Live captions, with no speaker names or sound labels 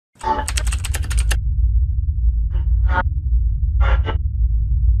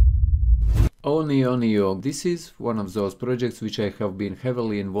Oh, Neo. This is one of those projects which I have been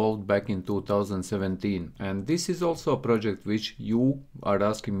heavily involved back in 2017, and this is also a project which you are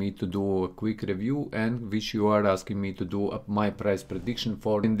asking me to do a quick review and which you are asking me to do my price prediction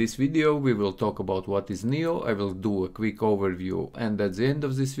for. In this video we will talk about what is Neo, I will do a quick overview, and at the end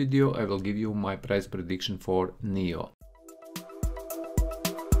of this video I will give you my price prediction for Neo.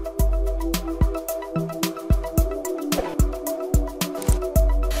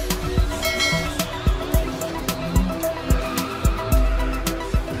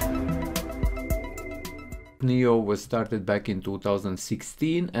 Neo was started back in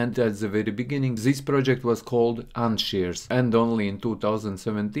 2016, and at the very beginning this project was called Unshares, and only in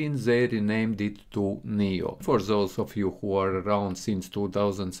 2017 they renamed it to Neo. For those of you who are around since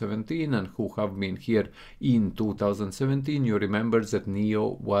 2017 and who have been here in 2017, you remember that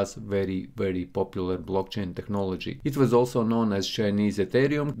Neo was very popular blockchain technology. It was also known as Chinese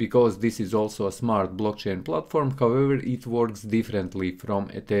Ethereum because this is also a smart blockchain platform. However, it works differently from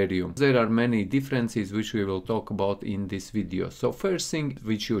Ethereum. There are many differences which we will talk about in this video. So first thing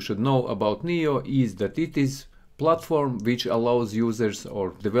which you should know about Neo is that it is platform which allows users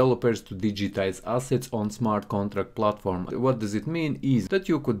or developers to digitize assets on smart contract platform. What does it mean is that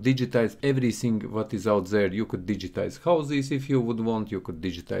you could digitize everything what is out there. You could digitize houses if you would want, you could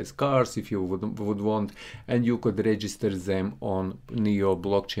digitize cars if you would want, and you could register them on Neo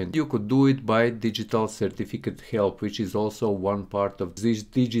blockchain. You could do it by digital certificate help, which is also one part of this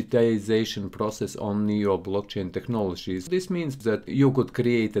digitization process on Neo blockchain technologies. This means that you could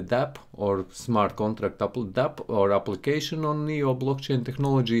create a dApp or smart contract dApp or application on Neo blockchain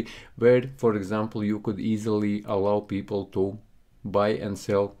technology where, for example, you could easily allow people to buy and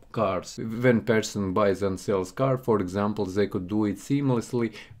sell cars. When person buys and sells car, for example, they could do it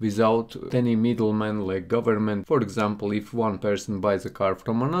seamlessly without any middleman like government. For example, if one person buys a car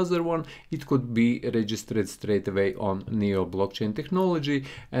from another one, it could be registered straight away on Neo blockchain technology,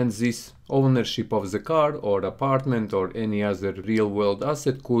 and this ownership of the car or apartment or any other real world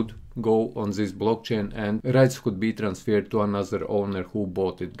asset could go on this blockchain and rights could be transferred to another owner who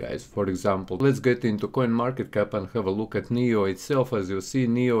bought it, guys. For example, let's get into CoinMarketCap and have a look at Neo itself. As you see,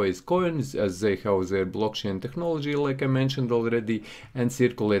 Neo is coins as they have their blockchain technology like I mentioned already, and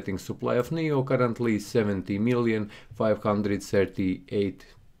circulating supply of Neo currently is 70,538,000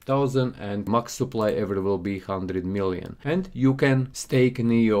 and max supply ever will be 100 million. And you can stake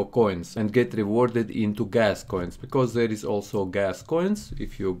Neo coins and get rewarded into gas coins because there is also gas coins.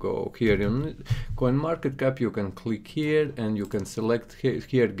 If you go here in CoinMarketCap, you can click here and you can select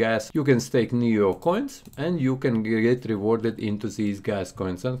here gas. You can stake Neo coins and you can get rewarded into these gas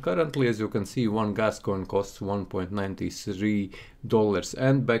coins. And currently, as you can see, one gas coin costs $1.93,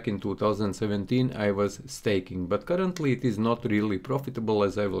 and back in 2017 I was staking, but currently it is not really profitable,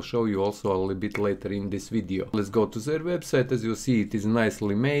 as I will show you also a little bit later in this video. Let's go to their website. As you see, it is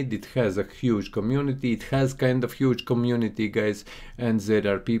nicely made, it has a huge community, it has kind of huge community, guys, and there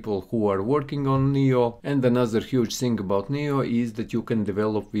are people who are working on Neo. And another huge thing about Neo is that you can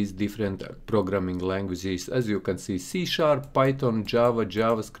develop with different programming languages. As you can see, C#, Python, Java,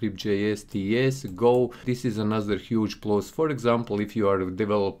 JavaScript, JS, TS, Go. This is another huge plus. For example, if you are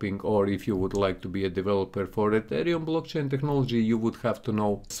developing or if you would like to be a developer for Ethereum blockchain technology, you would have to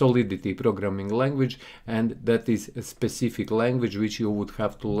know Solidity programming language, and that is a specific language which you would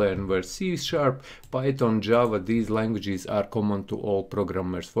have to learn, where C#, Python, Java, these languages are common to all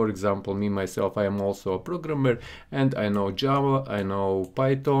programmers. For example, me myself, I am also a programmer and I know Java, I know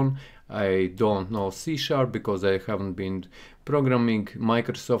Python, I don't know C# because I haven't been programming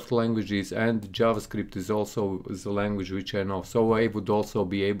Microsoft languages, and JavaScript is also the language which I know, so I would also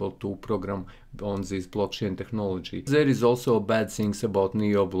be able to program on this blockchain technology. There is also bad things about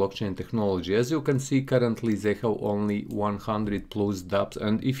Neo blockchain technology. As you can see, currently they have only 100 plus dApps,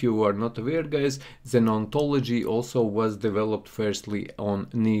 and if you are not aware, guys, then ontology also was developed firstly on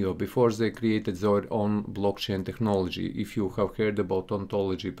Neo before they created their own blockchain technology, if you have heard about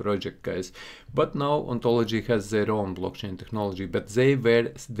ontology project, guys. But now ontology has their own blockchain technology, but they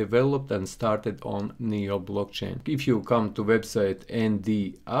were developed and started on Neo blockchain. If you come to website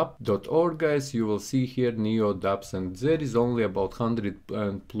ndapp.org, guys, you will see here Neo dApps, and there is only about 100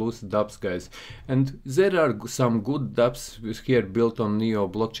 plus dApps, guys, and there are some good dApps here built on Neo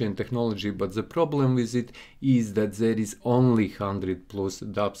blockchain technology, but the problem with it is that there is only 100 plus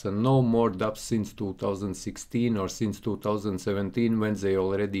dApps and no more dApps since 2016 or since 2017, when they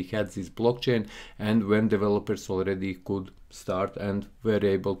already had this blockchain and when developers already could start and were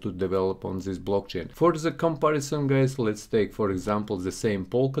able to develop on this blockchain. For the comparison, guys, let's take for example the same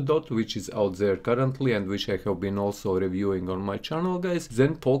Polkadot, which is out there currently and which I have been also reviewing on my channel, guys.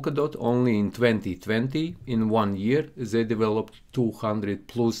 Then Polkadot only in 2020, in 1 year, they developed 200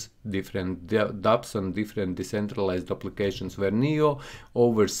 plus different dApps and different decentralized applications, where Neo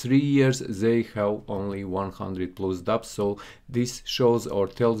over 3 years they have only 100 plus dApps. So this shows or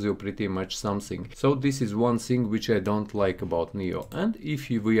tells you pretty much something. So this is one thing which I don't like about Neo. And if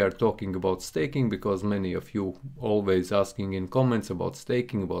we are talking about staking, because many of you always asking in comments about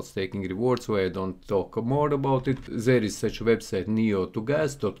staking rewards, so I don't talk more about it, there is such a website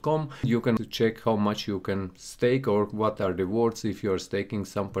neo2gas.com. you can check how much you can stake or what are rewards if you are staking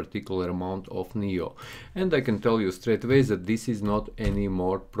some particular amount of Neo. And I can tell you straight away that this is not any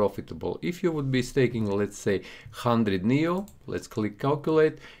more profitable. If you would be staking, let's say 100 Neo, let's click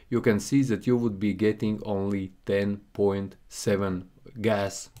calculate, you can see that you would be getting only 10.7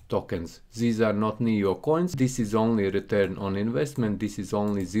 gas tokens. These are not Neo coins. This is only return on investment. This is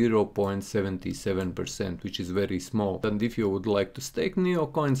only 0.77%, which is very small. And if you would like to stake Neo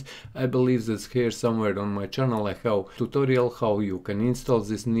coins, I believe that here somewhere on my channel I have tutorial how you can install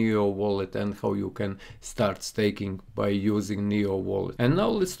this Neo wallet and how you can start staking by using Neo wallet. And now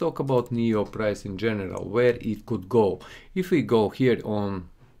let's talk about Neo price in general, where it could go. If we go here on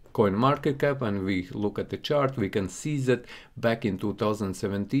CoinMarketCap and we look at the chart, we can see that back in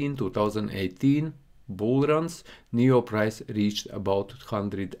 2017-2018 bull runs, Neo price reached about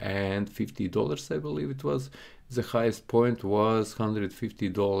 $150, I believe it was. The highest point was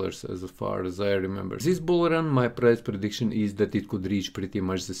 $150 as far as I remember. This bull run, my price prediction is that it could reach pretty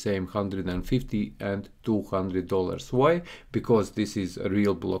much the same $150 and $200. Why? Because this is a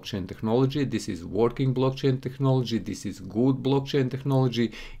real blockchain technology, this is working blockchain technology, this is good blockchain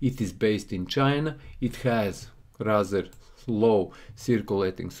technology, it is based in China, it has rather low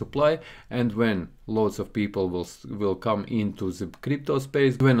circulating supply, and when lots of people will come into the crypto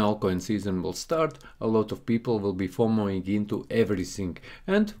space, when altcoin season will start, a lot of people will be FOMOing into everything,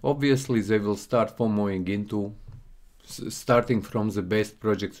 and obviously they will start FOMOing into starting from the best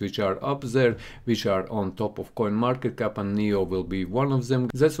projects which are up there, which are on top of CoinMarketCap, and Neo will be one of them.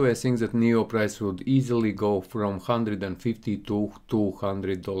 That's why I think that Neo price would easily go from $150 to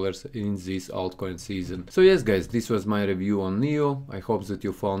 $200 in this altcoin season. So yes guys, this was my review on Neo. I hope that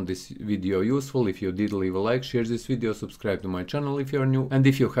you found this video useful. If you did, leave a like, share this video, subscribe to my channel if you are new, and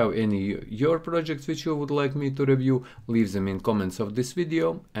if you have any your projects which you would like me to review, leave them in comments of this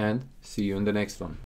video, and see you in the next one.